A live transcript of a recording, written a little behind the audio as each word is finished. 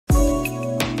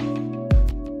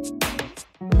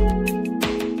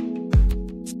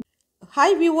Hi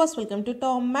viewers, welcome to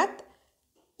TAM Math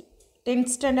 10th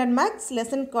Standard Maths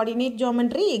Lesson Coordinate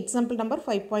Geometry Example number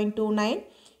 5.29.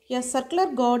 A circular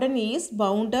garden is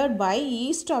bounded by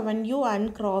East Avenue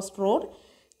and Cross Road.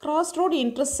 Cross Road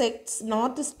intersects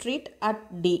North Street at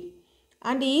D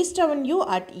and East Avenue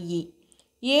at E.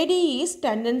 AD is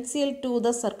tangential to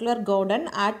the circular garden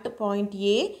at point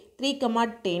A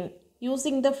 3,10.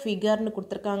 Using the ஃபிகர்னு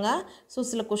கொடுத்துருக்காங்க. So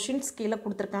சில questions கீழே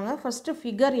கொடுத்துருக்காங்க. First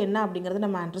figure என்ன அப்படிங்கிறத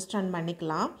நம்ம understand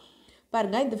பண்ணிக்கலாம்.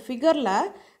 பாருங்கள், இந்த ஃபிகரில்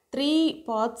 3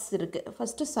 பார்ட்ஸ் இருக்குது.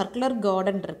 ஃபஸ்ட்டு சர்க்குலர்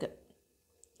கார்டன் இருக்குது.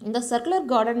 இந்த சர்க்குலர்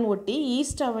கார்டன் ஒட்டி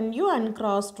east avenue and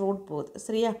cross road போகுது.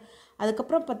 சரியா?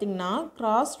 அதுக்கப்புறம் பார்த்திங்கன்னா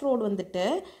கிராஸ் ரோடு வந்துட்டு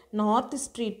நார்த்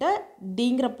ஸ்ட்ரீட்டை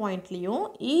டிங்கிற பாயிண்ட்லேயும்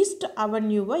ஈஸ்ட்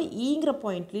அவென்யூவை ஈங்கிற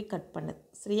பாயிண்ட்லேயும் கட் பண்ணுது.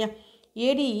 சரியா?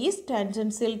 AD is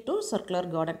tangential to circular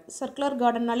garden. Circular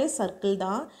gardenனாலே circle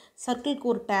தான். சர்க்கிள்க்கு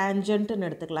ஒரு டேஞ்சன்ட்னு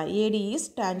எடுத்துக்கலாம். AD is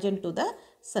tangent to the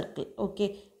circle. Okay,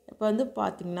 இப்போ வந்து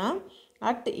பார்த்திங்கன்னா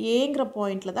அட் ஏங்கிற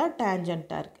பாயிண்டில் தான்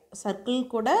டேஞ்சண்ட்டாக இருக்குது. சர்க்கிள்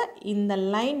கூட இந்த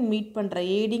லைன் மீட் பண்ணுற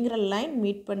ஏடிங்கிற லைன்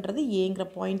மீட் பண்ணுறது ஏங்கிற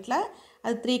பாயிண்டில்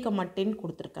அது 3,10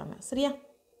 கொடுத்துருக்காங்க. சரியா?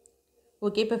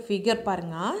 ஓகே, இப்போ ஃபிகர்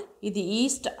பாருங்கள். இது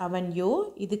ஈஸ்ட் அவென்யூ,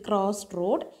 இது கிராஸ்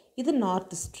ரோட், இது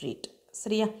நார்த் ஸ்ட்ரீட்.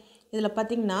 சரியா? இதில்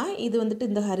பார்த்திங்கன்னா இது வந்துட்டு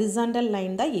இந்த ஹரிசாண்டல்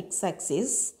லைன் தான் எக்ஸ்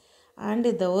ஆக்சிஸ் அண்ட்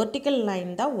இந்த வெர்டிக்கல்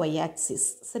லைன் தான் ஒய் ஆக்சிஸ்.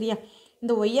 சரியா?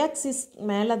 இந்த ஒய் ஆக்சிஸ்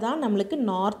மேலே தான் நம்மளுக்கு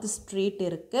நார்த் ஸ்ட்ரீட்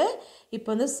இருக்குது. இப்போ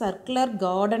வந்து சர்க்குலர்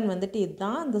கார்டன் வந்துட்டு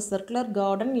இதுதான். இந்த சர்க்குலர்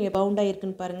கார்டன் பவுண்டாக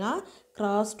இருக்குன்னு பாருங்கள்.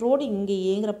 கிராஸ் ரோடு இங்கே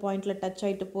ஏங்கிற பாயிண்டில் டச்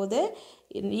ஆகிட்டு போகுது.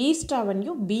 ஈஸ்ட்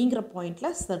அவென்யூ பிங்கிற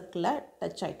பாயிண்டில் சர்க்கிளில்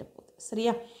டச் ஆகிட்டு போகுது.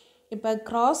 சரியா? இப்போ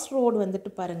கிராஸ் ரோடு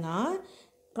வந்துட்டு பாருங்கள்,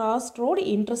 cross road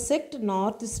intersect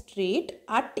north street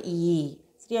at இ.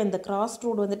 சரியா? இந்த கிராஸ்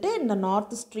ரோடு வந்துட்டு இந்த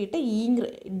நார்த் ஸ்ட்ரீட்டை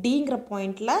டிங்கிற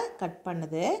பாயிண்டில் கட்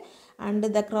பண்ணுது. And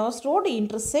the cross road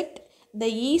intersect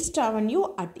the east avenue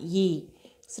at இ.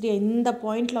 சரியா? இந்த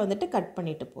பாயிண்டில் வந்துட்டு கட்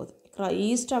பண்ணிட்டு போகுது.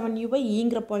 East அவென்யூவை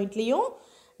ஈங்கிற பாயிண்ட்லேயும்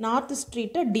north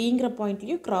ஸ்ட்ரீட்டை டிங்கிற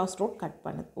பாயிண்ட்லேயும் cross road cut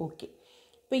பண்ணுது. ஓகே,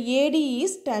 இப்போ AD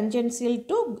is tangential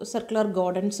to circular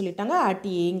garden சொல்லிட்டாங்க அட்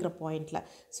ஏங்கிற பாயிண்டில்.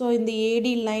 ஸோ இந்த AD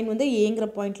லைன் வந்து ஏங்கிற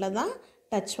பாயிண்டில் தான்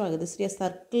டச் ஆகுது. சரியா?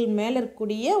 சர்க்கிள் மேலே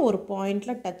இருக்கக்கூடிய ஒரு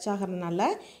பாயிண்டில் டச் ஆகிறதுனால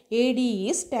AD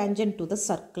is tangent to the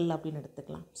circle அப்படின்னு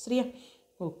எடுத்துக்கலாம். சரியா?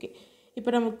 ஓகே,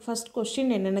 இப்போ நமக்கு ஃபஸ்ட்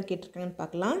கொஸ்டின் என்னென்ன கேட்டிருக்காங்கன்னு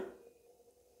பார்க்கலாம்.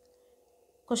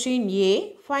 Question A,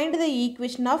 find the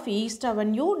equation of East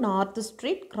Avenue, North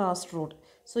Street, Cross Road.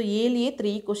 So ஏலேயே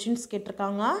 3 questions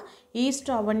கேட்டிருக்காங்க. ஈஸ்ட்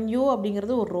அவென்யூ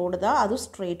அப்படிங்கிறது ஒரு ரோடு தான், அதுவும்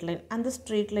ஸ்ட்ரெயிட் லைன். அந்த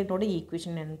ஸ்ட்ரெயிட் லைனோட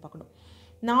ஈக்குவேஷன் என்னென்னு பார்க்கணும்.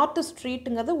 நார்த்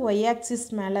ஸ்ட்ரீட்டுங்கிறது ஒய் ஆக்சிஸ்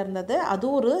மேலே இருந்தது,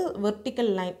 அதுவும் ஒரு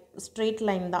வெர்டிக்கல் லைன், ஸ்ட்ரெயிட்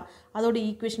லைன் தான். அதோட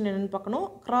ஈக்குவேஷன் என்னென்னு பார்க்கணும்.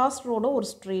 கிராஸ் ரோடும் ஒரு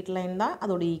ஸ்ட்ரெயிட் லைன் தான்,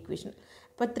 அதோட ஈக்குவேஷன்.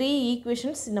 இப்போ 3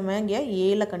 ஈக்குவேஷன்ஸ் நம்ம இங்கே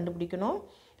ஏல கண்டுபிடிக்கணும்.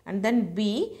 And then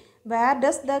B, where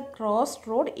does the cross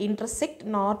road intersect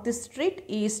north street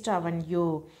east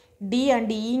avenue? D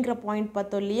and Eங்கிற point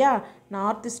பார்த்தோம் இல்லையா?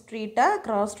 North ஸ்ட்ரீட்டை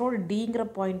cross road டிங்கிற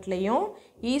பாயிண்ட்லேயும்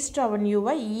east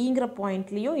அவென்யூவை ஈங்கிற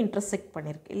பாயிண்ட்லேயும் intersect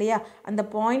பண்ணியிருக்கு இல்லையா? அந்த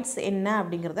பாயிண்ட்ஸ் என்ன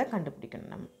அப்படிங்கிறத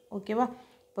கண்டுபிடிக்கணும் நம்ம. ஓகேவா?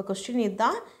 இப்போ கொஸ்டின்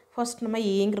இதுதான். ஃபர்ஸ்ட் நம்ம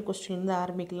ஏங்கிற கொஸ்டின்லேருந்து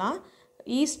ஆரம்பிக்கலாம்.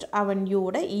 ஈஸ்ட்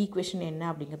அவென்யூவோட ஈக்குவேஷன் என்ன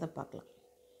அப்படிங்கிறத பார்க்கலாம்.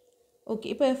 ஓகே,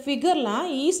 இப்போ ஃபிகர்லாம்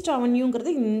ஈஸ்ட்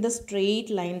அவென்யூங்கிறது இந்த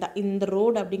ஸ்ட்ரெயிட் லைன் தான். இந்த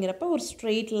ரோடு அப்படிங்கிறப்ப ஒரு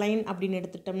ஸ்ட்ரெயிட் லைன் அப்படின்னு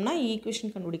எடுத்துட்டோம்னா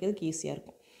ஈக்குவேஷன் கண்டுபிடிக்கிறதுக்கு ஈஸியாக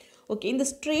இருக்கும். ஓகே, இந்த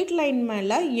ஸ்ட்ரெயிட் லைன்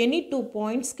மேலே எனி 2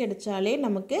 பாயிண்ட்ஸ் கிடைச்சாலே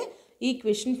நமக்கு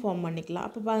ஈக்குவேஷன் ஃபார்ம் பண்ணிக்கலாம்.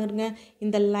 அப்போ பாருங்க,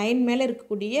 இந்த லைன் மேலே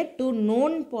இருக்கக்கூடிய 2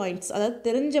 நோன் பாயிண்ட்ஸ், அதாவது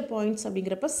தெரிஞ்ச பாயிண்ட்ஸ்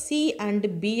அப்படிங்கிறப்ப C அண்ட்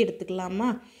B எடுத்துக்கலாமா?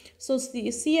 ஸோ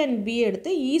C அண்ட் B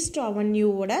எடுத்து ஈஸ்ட்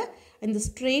அவென்யூவோட இந்த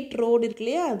ஸ்ட்ரெயிட் ரோடு இருக்கு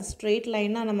இல்லையா, அது ஸ்ட்ரெயிட்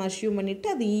லைனாக நம்ம அஷ்யூம் பண்ணிவிட்டு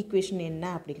அது ஈக்குவேஷன் என்ன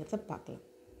அப்படிங்கிறத பார்க்கலாம்.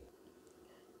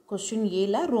 கொஸ்டின்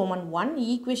ஏல Roman 1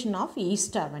 equation of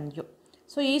east avenue.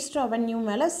 So east avenue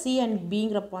மேலே C அண்ட்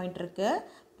Bங்கிற பாயிண்ட் இருக்குது.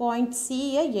 பாயிண்ட்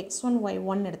சியை x1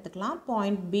 y1 எடுத்துக்கலாம்,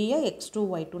 பாயிண்ட் பியை x2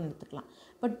 y2 எடுத்துக்கலாம்.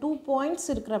 இப்போ 2 பாயிண்ட்ஸ்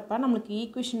இருக்கிறப்ப நம்மளுக்கு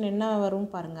ஈக்குவேஷன் என்ன வரும்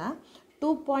பாருங்கள்.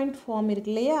 2 பாயிண்ட் ஃபார்ம்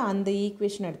இருக்கு இல்லையா, அந்த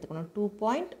ஈக்குவேஷன் எடுத்துக்கணும். 2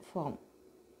 point form.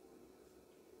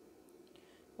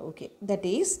 Okay, that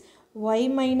is y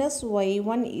minus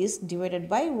y1 is divided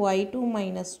by y2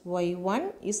 minus y1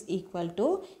 is equal to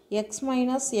x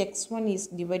minus x1 is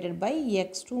divided by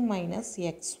x2 minus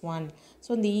x1. So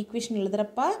இந்த equation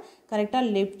எழுதுகிறப்ப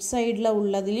கரெக்டாக left சைடில்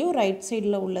உள்ளதையும் right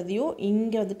சைடில் உள்ளதையும்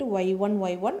இங்கே வந்துட்டு y1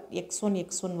 y1 x1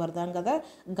 x1 வருதாங்கிறத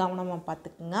கவனமாக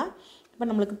பார்த்துக்குங்க. இப்போ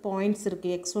நம்மளுக்கு பாயிண்ட்ஸ்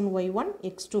இருக்குது x1 y1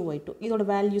 x2 y2. இதோட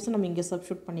வேல்யூஸை நம்ம இங்கே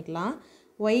சப்ஸ்டியூட் பண்ணிக்கலாம்.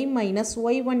 y minus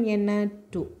y1 என்ன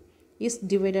 2 is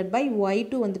divided by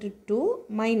y2 வந்துட்டு 2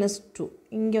 minus 2.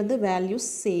 இங்கே வந்து வேல்யூஸ்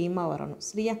சேமாக வரணும்.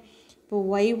 சரியா? இப்போ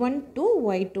y1 2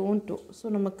 y2 2. ஸோ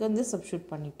நமக்கு வந்து சப்ஸ்டியூட்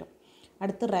பண்ணிட்டோம்.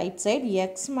 அடுத்து right side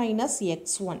x minus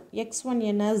x1. x1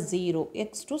 என்ன 0,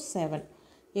 x2 7.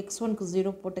 x1க்கு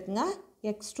 0 போட்டுக்குங்க,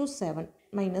 x2 7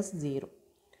 minus 0.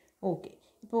 ஓகே,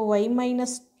 இப்போ y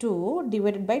minus 2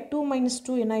 divided by 2 minus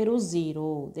 2 என்ன ஆயிரும் 0.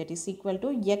 That is equal to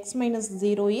x minus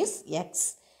 0 is x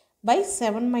by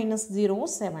 7 minus 0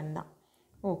 7 தான்.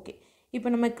 ஓகே, இப்போ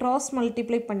நம்ம cross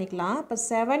multiply பண்ணிக்கலாம். இப்போ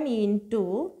 7 into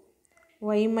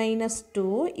y minus 2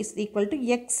 is equal to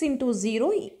x into 0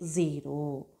 0.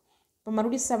 இப்போ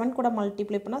மறுபடியும் 7 கூட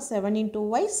மல்டிப்ளை பண்ணால் 7 into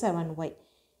y 7y.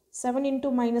 7 into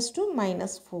minus 2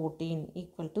 minus 14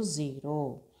 equal to 0.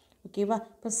 ஓகேவா,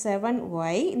 இப்போ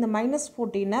 7y இந்த மைனஸ்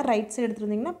 14 ரைட் சைடு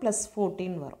எடுத்துருந்தீங்கன்னா ப்ளஸ்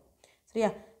 14 வரும். சரியா,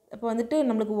 இப்போ வந்துட்டு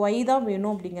நம்மளுக்கு y தான்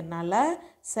வேணும் அப்படிங்கிறனால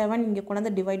 7 இங்கே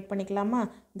கொண்டாந்து டிவைட் பண்ணிக்கலாமா.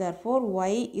 therefore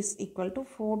y is equal to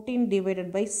 14 divided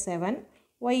by 7,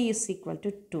 y is equal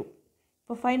to 2.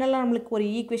 இப்போ ஃபைனலாக நம்மளுக்கு ஒரு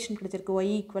ஈக்குவேஷன் கிடைச்சிருக்கு,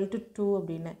 y equal to 2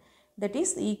 அப்படின்னு. that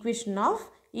is equation of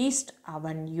East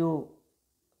Avenue.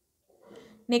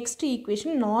 Next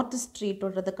equation north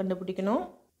ஸ்ட்ரீட்டோடதை கண்டுபிடிக்கணும்.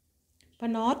 இப்போ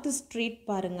நார்த் ஸ்ட்ரீட்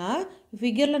பாருங்கள்,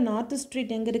 ஃபிகரில் நார்த்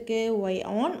ஸ்ட்ரீட் எங்கே இருக்குது,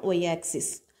 ஒய்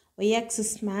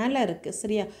ஆக்சிஸ் மேலே இருக்குது.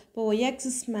 சரியா, இப்போ ஒய்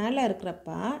ஆக்சிஸ் மேலே இருக்கிறப்ப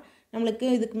நம்மளுக்கு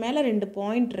இதுக்கு மேலே 2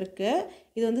 பாயிண்ட் இருக்குது.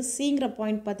 இது வந்து சிங்கிற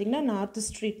பாயிண்ட் பார்த்திங்கன்னா நார்த்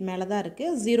ஸ்ட்ரீட் மேலே தான்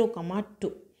இருக்குது,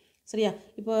 0,2. சரியா,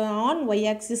 இப்போ ஆன் ஒய்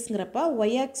ஆக்சிஸ்ங்கிறப்ப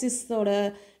ஒய் ஆக்சிஸோட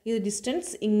இது டிஸ்டன்ஸ்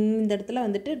இந்த இடத்துல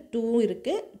வந்துட்டு 2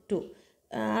 இருக்குது 2.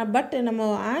 பட் நம்ம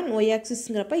ஆன் ஒய்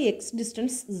ஆக்சிஸ்ங்கிறப்ப எக்ஸ்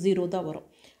டிஸ்டன்ஸ் 0 தான் வரும்.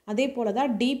 அதே போல்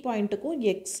தான் டி பாயிண்ட்டுக்கும்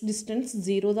எக்ஸ் டிஸ்டன்ஸ்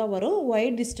 0 தான் வரும். ஒய்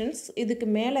டிஸ்டன்ஸ் இதுக்கு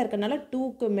மேலே இருக்கனால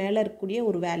 2க்கு மேலே இருக்கக்கூடிய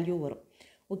ஒரு வேல்யூ வரும்.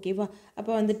 ஓகேவா,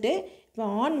 அப்போ வந்துட்டு இப்போ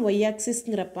on Y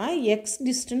ஆக்சிஸ்ங்கிறப்ப X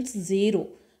distance 0.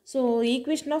 So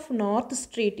equation of north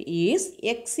street is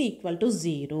X equal to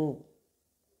 0.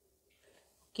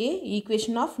 Okay,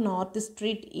 equation of north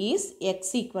street is X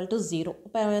equal to 0.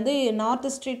 இப்போ வந்து நார்த்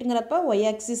ஸ்ட்ரீட்டுங்கிறப்ப ஒய்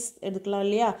ஆக்சிஸ் எடுக்கலாம்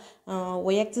இல்லையா,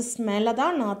 ஒய் ஆக்சிஸ் மேலே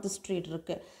தான் நார்த் ஸ்ட்ரீட்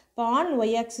இருக்குது. இப்போ ஆன்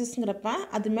ஒய் ஆக்சிஸ்ங்கிறப்ப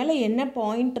அது மேலே என்ன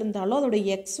பாயிண்ட் இருந்தாலும் அதோட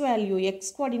X value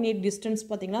X coordinate distance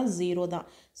பார்த்திங்கன்னா 0 தான்.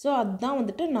 ஸோ அதுதான்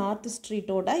வந்துட்டு நார்த்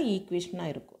ஸ்ட்ரீட்டோட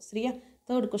ஈக்குவேஷனாக இருக்கும். சரியா,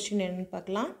 தேர்ட் கொஸ்டின் என்னென்னு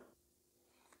பார்க்கலாம்.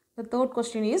 The third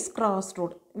question is cross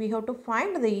road. We have to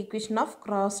find the equation of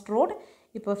cross road.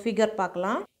 இப்போ ஃபிகர்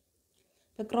பார்க்கலாம்.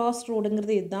 இப்போ கிராஸ்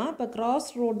ரோடுங்கிறது இதுதான். இப்போ கிராஸ்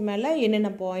ரோடு மேலே என்னென்ன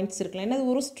பாயிண்ட்ஸ் இருக்கலாம், ஏன்னா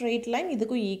ஒரு ஸ்ட்ரெயிட் லைன்,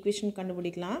 இதுக்கும் ஈக்குவேஷன்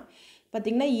கண்டுபிடிக்கலாம்.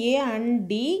 பார்த்திங்கன்னா A and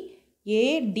D,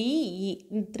 ADE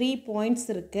 3 points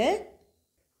இருக்குது.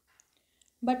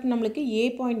 பட் நம்மளுக்கு ஏ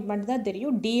பாயிண்ட் மட்டும் தான்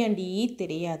தெரியும், டி அண்ட் இ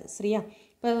தெரியாது. சரியா,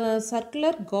 இப்போ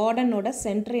சர்க்குலர் கார்டனோட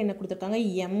சென்டர் என்ன கொடுத்துருக்காங்க,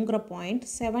 எம்ங்கிற பாயிண்ட்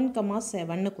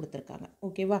 7,7 கொடுத்துருக்காங்க.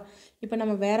 ஓகேவா, இப்போ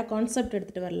நம்ம வேறு கான்செப்ட்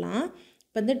எடுத்துகிட்டு வரலாம்.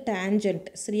 இப்போ வந்து டேஞ்சன்ட்.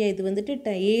 சரியா, இது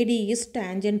வந்துட்டு ஏடி is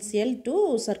tangential to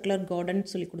circular garden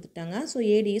சொல்லி கொடுத்துட்டாங்க. ஸோ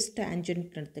ஏடி இஸ்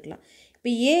டேஞ்சன்ட் எடுத்துக்கலாம். இப்போ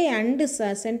A and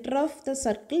centre of the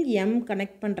circle M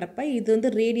connect பண்ணுறப்ப இது வந்து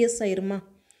ரேடியஸ் ஆயிருமா.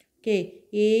 Okay,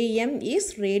 AM is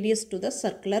radius to the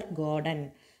circular garden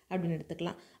அப்படின்னு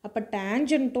எடுத்துக்கலாம். அப்போ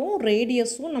டேஞ்சன்ட்டும்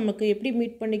ரேடியஸும் நமக்கு எப்படி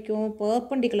மீட் பண்ணிக்கும்,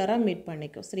 பர்பண்டிகுலராக மீட்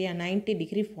பண்ணிக்கும். சரியா, 90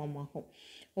 டிகிரி ஃபார்ம் ஆகும்.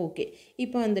 ஓகே,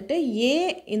 இப்போ வந்துட்டு ஏ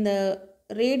இந்த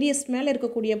ரேடியஸ் மேலே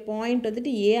இருக்கக்கூடிய பாயிண்ட்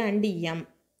வந்துட்டு ஏ அண்டு எம்.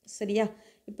 சரியா,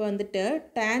 இப்போ வந்துட்டு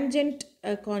tangent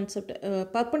concept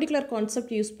perpendicular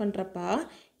concept use பண்ணுறப்ப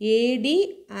ஏடி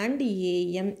அண்ட்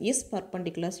ஏஎம் இஸ்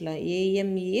பர்பண்டிகுலர் சொல்லலாம்.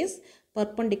 ஏஎம் இஸ்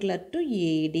பர்பண்டிகுலர் டு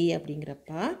ஏடி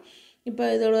அப்படிங்கிறப்ப இப்போ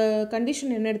இதோட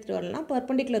கண்டிஷன் என்ன எடுத்துகிட்டு வரலாம்,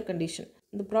 perpendicular condition.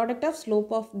 the product of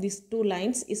slope of these two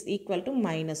lines is equal to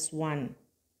 -1.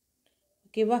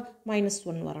 ஓகேவா,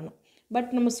 -1 வரணும். பட்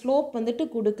நம்ம ஸ்லோப் வந்துட்டு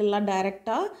கொடுக்கலாம்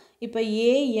டைரெக்டாக. இப்போ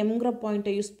ஏஎம்ங்கிற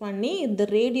பாயிண்ட்டை யூஸ் பண்ணி இந்த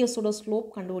ரேடியஸோட ஸ்லோப்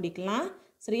கண்டுபிடிக்கலாம்.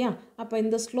 சரியா, அப்போ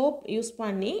இந்த ஸ்லோப் யூஸ்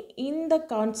பண்ணி இந்த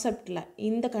கான்செப்டில்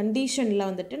இந்த கண்டிஷனில்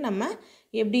வந்துட்டு நம்ம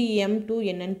எப்படி M2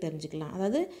 என்னன்னு தெரிஞ்சுக்கலாம்,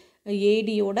 அதாவது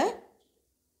ஏடியோட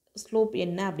ஸ்லோப்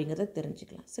என்ன அப்படிங்கிறத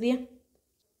தெரிஞ்சுக்கலாம். சரியா,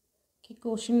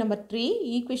 question number 3,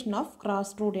 equation of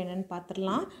cross road என்னென்னு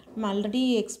பார்த்துடலாம். நம்ம ஆல்ரெடி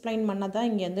எக்ஸ்பிளைன் பண்ணதான்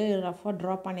இங்கே வந்து ரஃபாக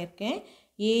ட்ரா பண்ணியிருக்கேன்.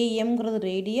 ஏஎம்ங்கிறது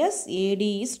radius, AD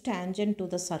is tangent to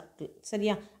the circle.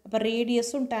 சரியா, அப்போ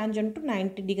ரேடியஸும் டேஞ்சன்ட்டும்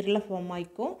 90 டிகிரியில் ஃபார்ம்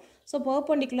ஆகிக்கும். ஸோ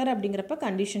பர்பண்டிகுலர் அப்படிங்கிறப்ப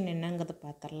கண்டிஷன் என்னங்கிறத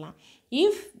பார்த்துடலாம்.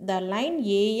 If the line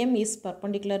AM is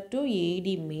perpendicular to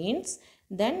AD means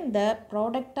then the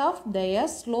product of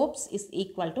their slopes is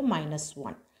equal to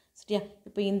 -1. சரியா,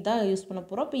 இப்போ இந்த யூஸ் பண்ண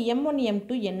போகிறோம். இப்போ M1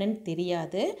 M2 என்னன்னு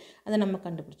தெரியாது, அதை நம்ம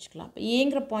கண்டுபிடிச்சிக்கலாம். இப்போ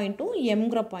ஏங்கிற பாயிண்ட்டும்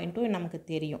எம்ங்கிற பாயிண்ட்டும் நமக்கு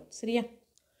தெரியும். சரியா,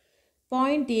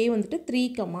 பாயிண்ட் ஏ வந்துட்டு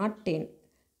 3,10,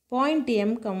 பாயிண்ட்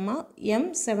M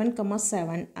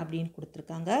 7,7 அப்படின்னு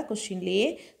கொடுத்துருக்காங்க கொஷின்லேயே.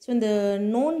 ஸோ இந்த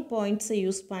நோன் பாயிண்ட்ஸை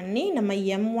யூஸ் பண்ணி நம்ம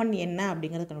M1 என்ன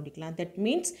அப்படிங்கிறத கண்டுபிடிக்கலாம். That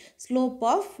means slope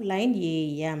of line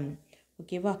AM.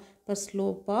 ஓகேவா, இப்போ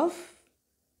slope of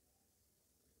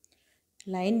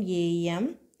line AM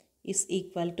is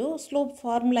equal to slope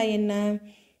formula என்ன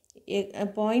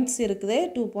points இருக்குது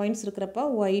 2 points இருக்கிறப்ப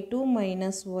y2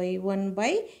 minus y1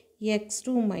 by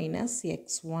x2 minus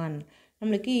x1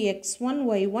 நம்மளுக்கு x1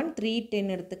 y1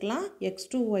 310 எடுத்துக்கலாம்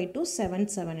x2 y2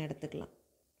 7 எடுத்துக்கலாம்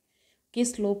okay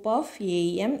slope of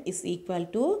AM is equal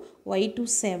to y2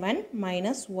 7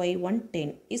 minus y1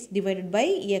 10 is divided by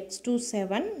x2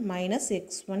 7 minus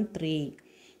x1 3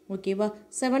 ஓகேவா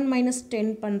 7 minus 10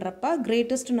 பண்ணுறப்ப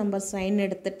greatest number sign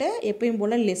எடுத்துட்டு எப்பயும்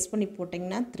போல் less பண்ணி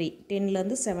போட்டிங்கன்னா 3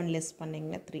 10லேருந்து 7 less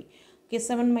பண்ணிங்கன்னா 3 ஓகே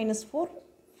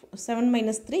 7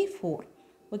 minus 3 4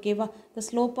 ஓகேவா the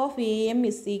slope of AM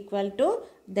is equal to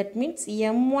that means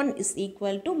M1 is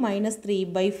equal to minus 3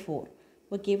 by 4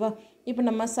 ஓகேவா இப்போ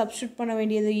நம்ம சப்ஸ்டிட் பண்ண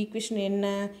வேண்டியது ஈக்குவேஷன் என்ன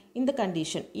இந்த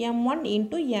condition M1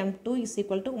 into M2 is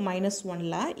equal to minus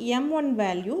 1ல M1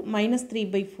 value minus 3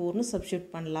 by 4னு substitute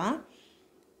பண்ணலாம்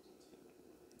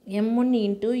M1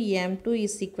 into M2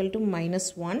 is equal to minus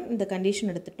 1 இந்த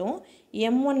condition எடுத்துட்டோம்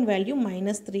M1 value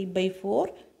minus 3 by 4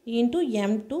 into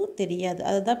M2 தெரியாது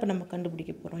அதுதான் இப்போ நம்ம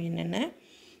கண்டுபிடிக்க போகிறோம் என்னென்ன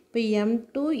இப்போ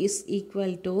M2 is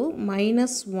equal to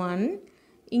minus 1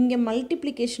 இங்கே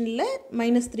மல்டிப்ளிகேஷனில்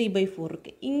minus 3 by 4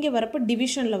 இருக்குது இங்கே வரப்போ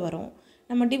டிவிஷனில் வரும்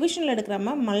நம்ம டிவிஷனில்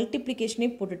எடுக்கிறோமா மல்டிப்ளிகேஷனே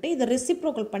போட்டுட்டு இதை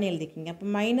ரெசிப்ரோக்கல் பண்ணி எழுதிக்கிங்க அப்போ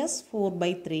minus 4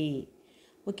 by 3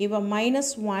 ஓகேவா minus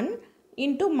 1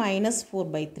 into minus 4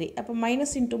 by 3 அப்போ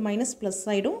minus into minus plus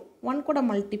ஆகிடும் 1 கூட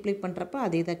மல்டிப்ளை பண்ணுறப்ப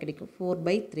அதே தான் கிடைக்கும் 4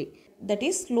 by 3 that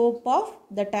is slope of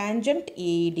the tangent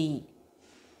AD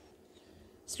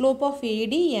slope of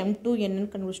AD M2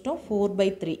 என்னன்னு கண்டுபிடிச்சிட்டோம் 4 by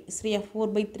 3 சரியா 4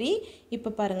 by 3 இப்போ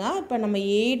பாருங்கள் இப்போ நம்ம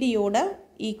ADயோட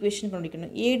ஈக்குவேஷன்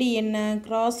கண்டுபிடிக்கணும் AD என்ன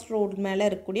கிராஸ் ரோடு மேலே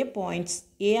இருக்கக்கூடிய points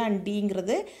A and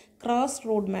Dங்கிறது cross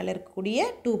road மேலே இருக்கக்கூடிய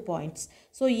 2 பாயிண்ட்ஸ்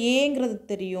ஸோ ஏங்கிறது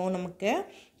தெரியும் நமக்கு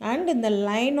அண்ட் இந்த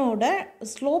லைனோட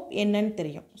ஸ்லோப் என்னன்னு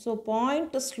தெரியும் ஸோ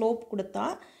பாயிண்ட் ஸ்லோப் கொடுத்தா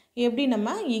எப்படி நம்ம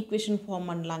ஈக்குவேஷன் ஃபார்ம்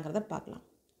பண்ணலாங்கிறத பார்க்கலாம்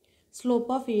ஸ்லோப்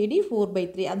ஆஃப் AD 4 by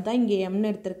 3 அதுதான் இங்கே எம்னு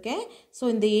எடுத்திருக்கேன் ஸோ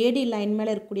இந்த AD லைன்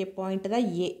மேலே இருக்கக்கூடிய பாயிண்ட் தான்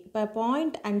ஏ இப்போ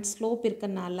பாயிண்ட் அண்ட் ஸ்லோப்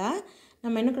இருக்கனால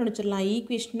நம்ம என்ன கண்டுபிடிச்சிடலாம்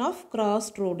equation of cross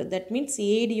road that means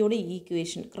ADயோட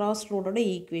equation cross ரோடோட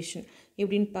equation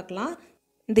எப்படின்னு பார்க்கலாம்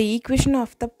the equation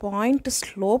of the point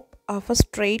slope of a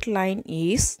straight line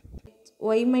is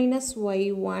y minus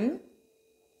y1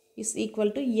 is equal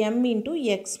to m into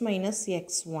x minus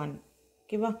x1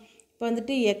 ஓகேவா இப்போ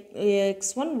வந்துட்டு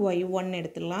x1 y1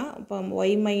 எடுத்துடலாம் இப்போ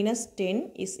y minus 10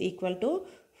 is equal to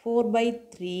 4 by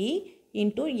 3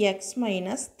 into x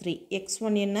minus 3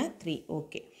 x1 என்ன 3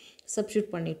 okay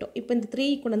substitute பண்ணிட்டோம் இப்போ இந்த 3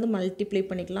 கொண்டு வந்து மல்டிப்ளை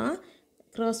பண்ணிக்கலாம்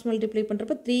cross multiply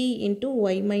பண்ணுறப்ப 3 into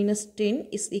y minus 10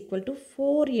 is equal to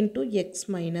 4 into x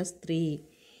minus 3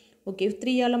 okay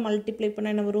 3 all multiply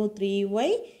பண்ண என்ன வரும் 3y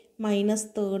minus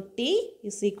 30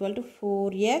 is equal to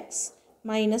 4x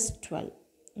minus 12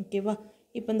 ஓகேவா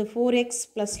இப்போ இந்த 4x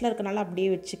ப்ளஸில் இருக்கனால அப்படியே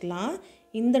வச்சுக்கலாம்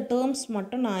இந்த டேர்ம்ஸ்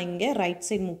மட்டும் நான் இங்கே ரைட்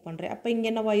சைடு மூவ் பண்ணுறேன் அப்போ இங்கே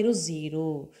என்ன ஆயிரும் 0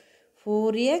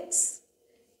 4x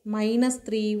minus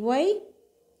 3y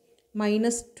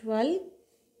minus 12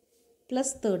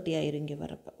 plus 30 ஆயிரும் இங்கே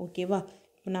வரப்போ ஓகேவா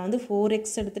இப்போ நான் வந்து 4x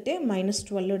எடுத்துகிட்டு minus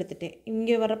 12 எடுத்துகிட்டேன்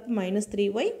இங்கே வரப்போ minus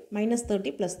 3y minus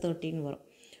 30 ப்ளஸ் 13 வரும்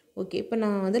ஓகே இப்போ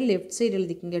நான் வந்து left side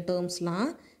எழுதிக்கிங்க டேர்ம்ஸ்லாம்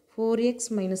 4x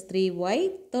minus 3y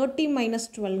 30 minus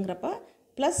 12ங்கிறப்ப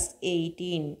plus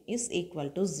 18 is equal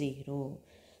to 0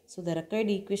 so the required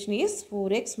equation is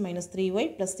 4x minus 3y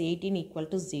plus 18 equal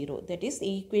to 0 that is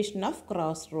equation of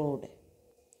cross road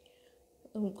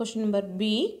question number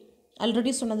B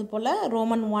already சொன்னது போல்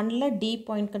Roman 1ல் D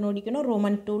point கண்டுபிடிக்கணும்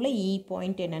Roman 2ல் E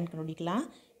point என்னன்னு கண்டுபிடிக்கலாம்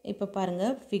இப்போ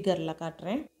பாருங்கள் ஃபிகரில்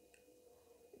காட்டுறேன்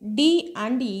D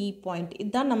and E point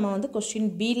இதுதான் நம்ம வந்து கொஸ்டின்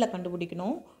Bயில்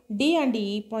கண்டுபிடிக்கணும் D அண்ட்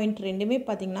E பாயிண்ட் ரெண்டுமே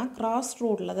பார்த்திங்கன்னா கிராஸ்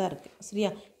ரோடில் தான் இருக்குது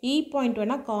சரியா E பாயிண்ட்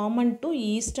வேணால் common to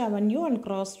east avenue and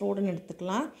cross ரோடுன்னு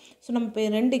எடுத்துக்கலாம் ஸோ நம்ம இப்போ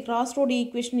ரெண்டு கிராஸ் ரோடு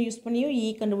ஈக்குவேஷன் யூஸ் பண்ணியும் E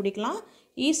கண்டுபிடிக்கலாம்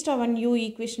ஈஸ்ட் அவென்யூ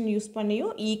ஈக்குவேஷன் யூஸ்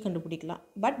பண்ணியும் E கண்டுபிடிக்கலாம்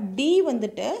பட் D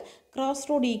வந்துட்டு கிராஸ்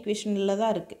ரோடு ஈக்குவேஷனில்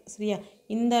தான் இருக்குது சரியா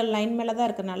இந்த லைன் மேலே தான்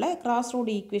இருக்கனால கிராஸ்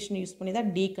ரோடு ஈக்குவேஷன் யூஸ் பண்ணி தான்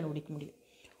D கண்டுபிடிக்க முடியும்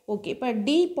ஓகே இப்போ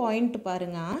D பாயிண்ட்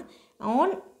பாருங்கள்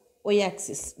on y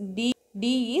axis D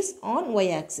is on y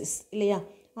axis இல்லையா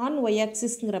on y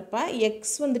axisங்கிறப்ப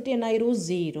x வந்துட்டு என்ன ஆயிரும்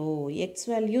 0 x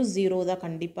வேல்யூ 0 தான்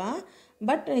கண்டிப்பாக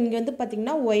பட் இங்கே வந்து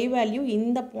பார்த்திங்கன்னா y வேல்யூ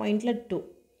இந்த பாயிண்டில் 2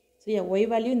 சரியா y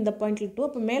வேல்யூ இந்த பாயிண்டில் 2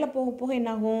 அப்போ மேலே போக போக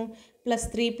என்னாகும் ப்ளஸ்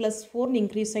 3 ப்ளஸ் 4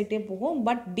 இன்க்ரீஸ் ஆகிட்டே போகும்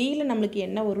பட் Dயில் நம்மளுக்கு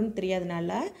என்ன வரும்னு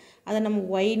தெரியாதனால அதை நம்ம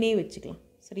ஒய்னே வச்சுக்கலாம்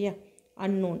சரியா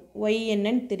அன்னோன் y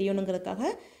என்னன்னு தெரியணுங்கிறதுக்காக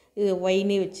இது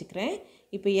ஒய்னே வச்சுக்கிறேன்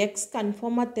இப்போ எக்ஸ்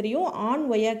கன்ஃபார்மாக தெரியும் ஆன்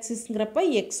ஒய் ஆக்சிஸ்ங்கிறப்ப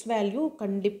எக்ஸ் வேல்யூ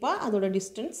கண்டிப்பாக அதோட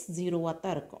டிஸ்டன்ஸ் 0வாக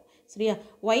தான் இருக்கும் சரியா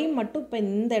ஒய் மட்டும் இப்போ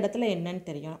இந்த இடத்துல என்னன்னு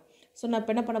தெரியும் ஸோ நான்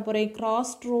இப்போ என்ன பண்ண போகிறேன்,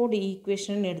 கிராஸ் ரோடு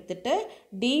ஈக்குவேஷன் எடுத்துகிட்டு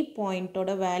டி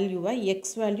பாயிண்ட்டோட வேல்யூவை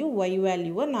எக்ஸ் வேல்யூ ஒய்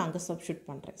வேல்யூவை நான் அங்கே சப்ஸ்டியூட்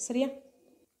பண்ணுறேன். சரியா?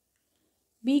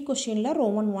 பி கொஷினில்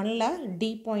ரோமன் 1ல் டி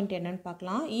பாயிண்ட் என்னன்னு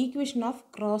பார்க்கலாம். ஈக்குவேஷன் ஆஃப்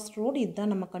கிராஸ் ரோடு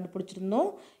இதுதான் நம்ம கண்டுபிடிச்சிருந்தோம்.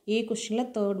 ஏ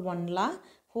கொஷினில் தேர்ட் 1ல்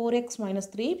 4x -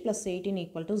 3 + 18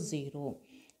 = 0.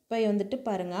 இப்போ வந்துட்டு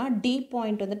பாருங்கள், டி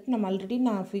பாயிண்ட் வந்துட்டு நம்ம ஆல்ரெடி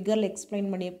நான் ஃபிகரில் எக்ஸ்பிளைன்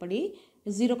பண்ணியபடி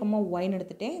 0,yன்னு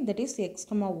எடுத்துட்டேன். தட் இஸ்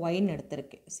x,yன்னு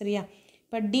எடுத்திருக்கேன். சரியா?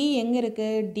 இப்போ டி எங்கே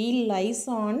இருக்குது, D lies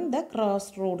on the cross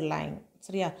road line.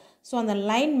 சரியா? ஸோ அந்த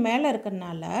லைன் மேலே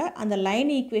இருக்கிறதுனால அந்த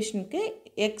line ஈக்குவேஷனுக்கு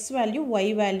X value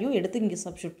Y value எடுத்து இங்கே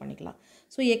சப்ஸ்டியூட் பண்ணிக்கலாம்.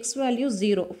 So X value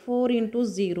 0, 4 ×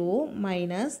 0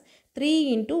 - 3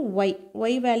 ×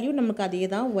 Y value நமக்கு அதே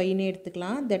தான், ஒய்னே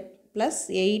எடுத்துக்கலாம். தட்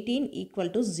 +18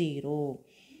 = 0.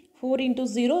 4 ×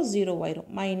 0 0 ஆயிரும்,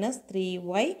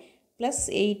 -3y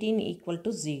 +18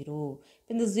 = 0.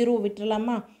 இந்த 0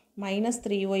 விட்டுலாமா,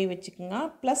 -3y வச்சுக்கோங்க,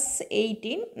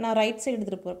 +18 நான் ரைட் சைடு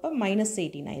எடுத்துகிட்டு போகிறப்ப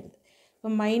 -18 ஆயிடுது. இப்போ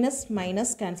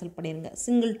மைனஸ் கேன்சல் பண்ணிடுங்க.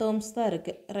 சிங்கிள் டேர்ம்ஸ் தான்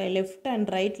இருக்குது, லெஃப்ட் அண்ட்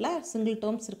ரைட்டில் சிங்கிள்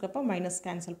டேர்ம்ஸ் இருக்கிறப்ப மைனஸ்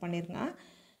கேன்சல் பண்ணிடுங்க.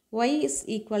 y =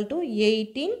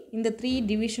 18, இந்த 3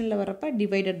 டிவிஷனில் வரப்போ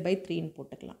 /3ன்னு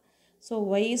போட்டுக்கலாம். So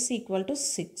y =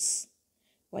 6.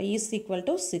 y =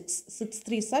 6. 6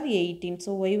 3s are 18.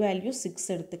 So y value 6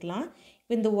 எடுத்துக்கலாம்.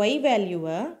 இப்போ இந்த y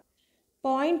வேல்யூவை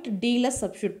பாயிண்ட் டியில்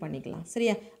சப்ஸ்டியூட் பண்ணிக்கலாம்.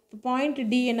 சரியா? இப்போ பாயிண்ட்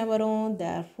டி என்ன வரும்,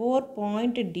 therefore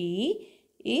point D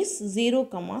is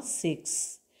 0,6.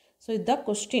 So இதுதான்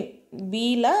கொஸ்டின்.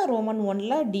 பியில் ரோமன்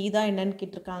 1ல் டி தான் என்னன்னு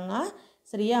கேட்டிருக்காங்க.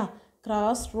 சரியா?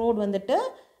 கிராஸ் ரோடு வந்துட்டு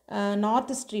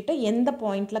நார்த் ஸ்ட்ரீட்டை எந்த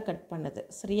பாயிண்டில் கட் பண்ணுது.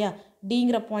 சரியா?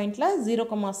 டிங்கிற பாயிண்டில்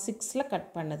 0,6ல் கட்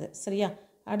பண்ணுது. சரியா?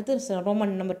 அடுத்து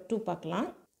ரோமன் நம்பர் 2 பார்க்கலாம்.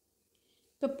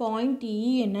 இப்போ பாயிண்ட் இ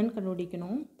என்னன்னு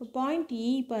கண்டுபிடிக்கணும். இப்போ பாயிண்ட்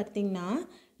இ பார்த்திங்கன்னா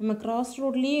நம்ம கிராஸ்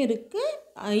ரோட்லேயும் இருக்குது,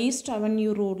 ஈஸ்ட்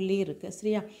அவென்யூ ரோட்லேயும் இருக்குது.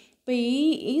 சரியா? இப்போ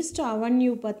ஈஸ்ட்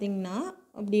அவென்யூ பார்த்திங்கன்னா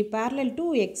அப்படி parallel to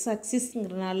எக்ஸ்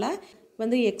ஆக்சிஸ்ங்கிறனால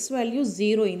வந்து எக்ஸ் வேல்யூ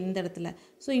 0 இந்த இடத்துல.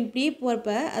 ஸோ இப்படியே போகிறப்ப,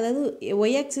 அதாவது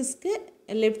ஒய் ஆக்சிஸ்க்கு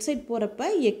லெஃப்ட் சைட் போகிறப்ப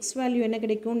எக்ஸ் வேல்யூ என்ன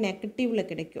கிடைக்கும், நெகட்டிவில்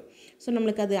கிடைக்கும். ஸோ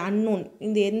நம்மளுக்கு அது அன்னோன்,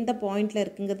 இந்த எந்த பாயிண்டில்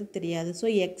இருக்குங்கிறது தெரியாது. ஸோ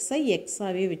எக்ஸை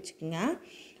எக்ஸாகவே வச்சுக்கோங்க.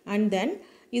 அண்ட் தென்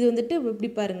இது வந்துட்டு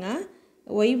எப்படி பாருங்கள்,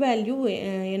 ஒய் வேல்யூ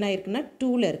என்ன ஆயிருக்குன்னா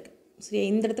 2ல் இருக்குது. சரி,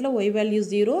 இந்த இடத்துல ஒய் வேல்யூ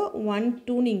 0, 1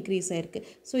 2ன்னு இன்க்ரீஸ் ஆகிருக்கு.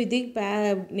 ஸோ இது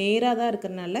நேராக தான்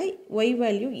இருக்கிறனால ஒய்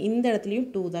வேல்யூ இந்த இடத்துலையும்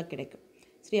 2 தான் கிடைக்கும்.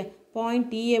 சரியா?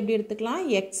 பாயிண்ட் இ எப்படி எடுத்துக்கலாம்,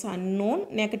 எக்ஸ் அன்னோன்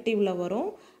நெகட்டிவில்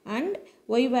வரும், அண்ட்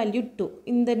ஒய் வேல்யூ 2.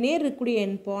 இந்த நேர் இருக்கக்கூடிய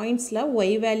பாயிண்ட்ஸில்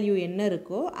ஒய் வேல்யூ என்ன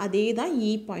இருக்கோ அதே தான்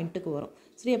இ பாயிண்ட்டுக்கு வரும்.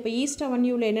 சரி, அப்போ ஈஸ்ட்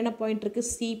அவென்யூவில் என்னென்ன பாயிண்ட்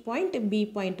இருக்குது, சி பாயிண்ட், பி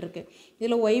பாயிண்ட் இருக்குது.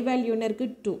 இதில் ஒய் வேல்யூ என்ன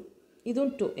இருக்குது, 2.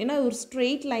 இதுவும் 2. ஏன்னா ஒரு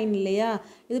ஸ்ட்ரெயிட் லைன் இல்லையா,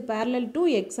 இது parallel to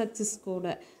எக்ஸ் ஆக்சிஸ் கூட.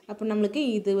 அப்போ நம்மளுக்கு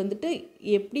இது வந்துட்டு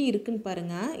எப்படி இருக்குன்னு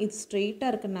பாருங்கள். இது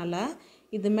ஸ்ட்ரெயிட்டாக இருக்கனால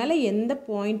இது மேலே எந்த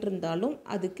பாயிண்ட் இருந்தாலும்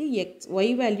அதுக்கு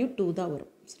ஒய் வேல்யூ 2 தான்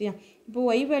வரும். சரியா? இப்போ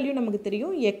ஒய் வேல்யூ நமக்கு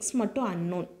தெரியும், எக்ஸ் மட்டும்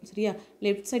அன்னோன். சரியா?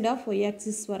 Left side of Y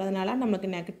axis வரதுனால நமக்கு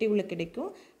நெகட்டிவில்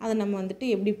கிடைக்கும். அதை நம்ம வந்துட்டு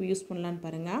எப்படி யூஸ் பண்ணலான்னு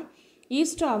பாருங்கள்.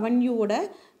 ஈஸ்ட் அவென்யூவோட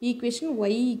ஈக்குவேஷன்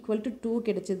y = 2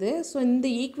 கிடைச்சிது. ஸோ இந்த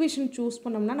ஈக்குவேஷன் சூஸ்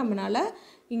பண்ணோம்னா நம்மளால்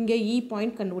இங்கே இ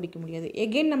பாயிண்ட் கண்டுபிடிக்க முடியாது.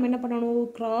 எகெயின் நம்ம என்ன பண்ணணும்,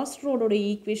 கிராஸ் ரோடோட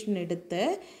ஈக்குவேஷன் எடுத்து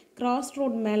கிராஸ்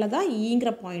ரோட் மேலே தான்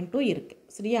ஈங்கிற பாயிண்ட்டும் இருக்குது.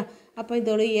 சரியா? அப்போ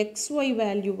இதோட XY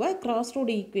வேல்யூவை கிராஸ்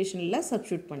ரோடு ஈக்குவேஷனில்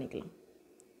சப்ஸ்டியூட் பண்ணிக்கலாம்.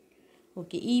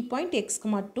 ஓகே, இ பாயிண்ட்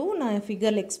x,2 நான்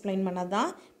ஃபிகரில் எக்ஸ்பிளைன்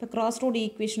பண்ணதான். இப்போ கிராஸ் ரோடு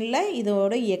ஈக்குவேஷனில்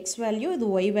இதோட எக்ஸ் வேல்யூ, இது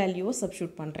ஒய் வேல்யூவை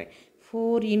சப்ஸ்டியூட் பண்ணுறேன்.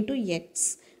 4 × x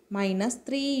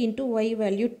 -3 × y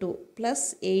value 2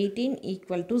 +18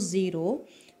 = 0.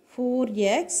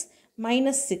 4x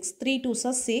 -6, 3 2s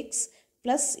are 6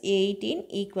 +18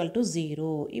 =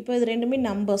 0. இப்போ இது ரெண்டுமே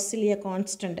நம்பர்ஸ் இல்லையா,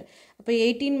 கான்ஸ்டன்ட். அப்போ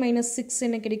 18 - 6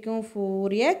 என்ன கிடைக்கும்,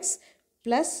 4x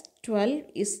 +12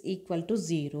 =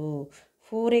 0.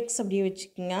 4x அப்படியே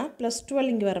வச்சுக்கோங்க, +12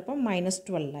 இங்கே வரப்போ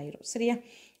 -12 ஆயிரும். சரியா?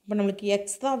 இப்போ நம்மளுக்கு x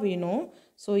தான் வேணும்.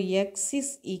 ஸோ x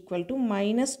 =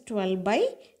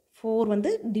 -12/4 வந்து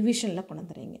டிவிஷனில் கொண்டு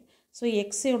வந்துடுறீங்க. ஸோ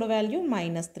எக்ஸோட வேல்யூ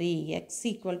 -3, x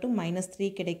 = -3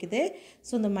 கிடைக்குது.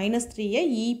 ஸோ இந்த -3ஐ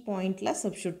இ பாயிண்டில்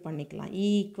சப்ஸ்டியூட் பண்ணிக்கலாம். இ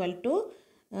 =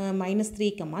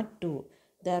 -3,2.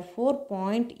 therefore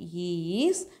point E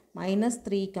is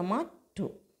 -3,2.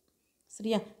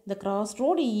 சரியா? இந்த கிராஸ்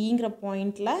ரோடு ஈங்கிற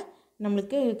பாயிண்டில்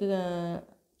நம்மளுக்கு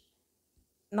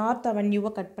நார்த் அவென்யூவை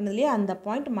கட் பண்ணதுலேயே அந்த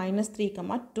பாயிண்ட்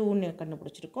 -3,2ன்னு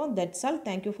கண்டுபிடிச்சிருக்கோம். That's all.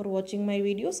 தேங்க்யூ ஃபார் வாட்சிங் my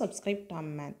video. Subscribe TAM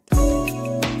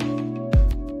Math.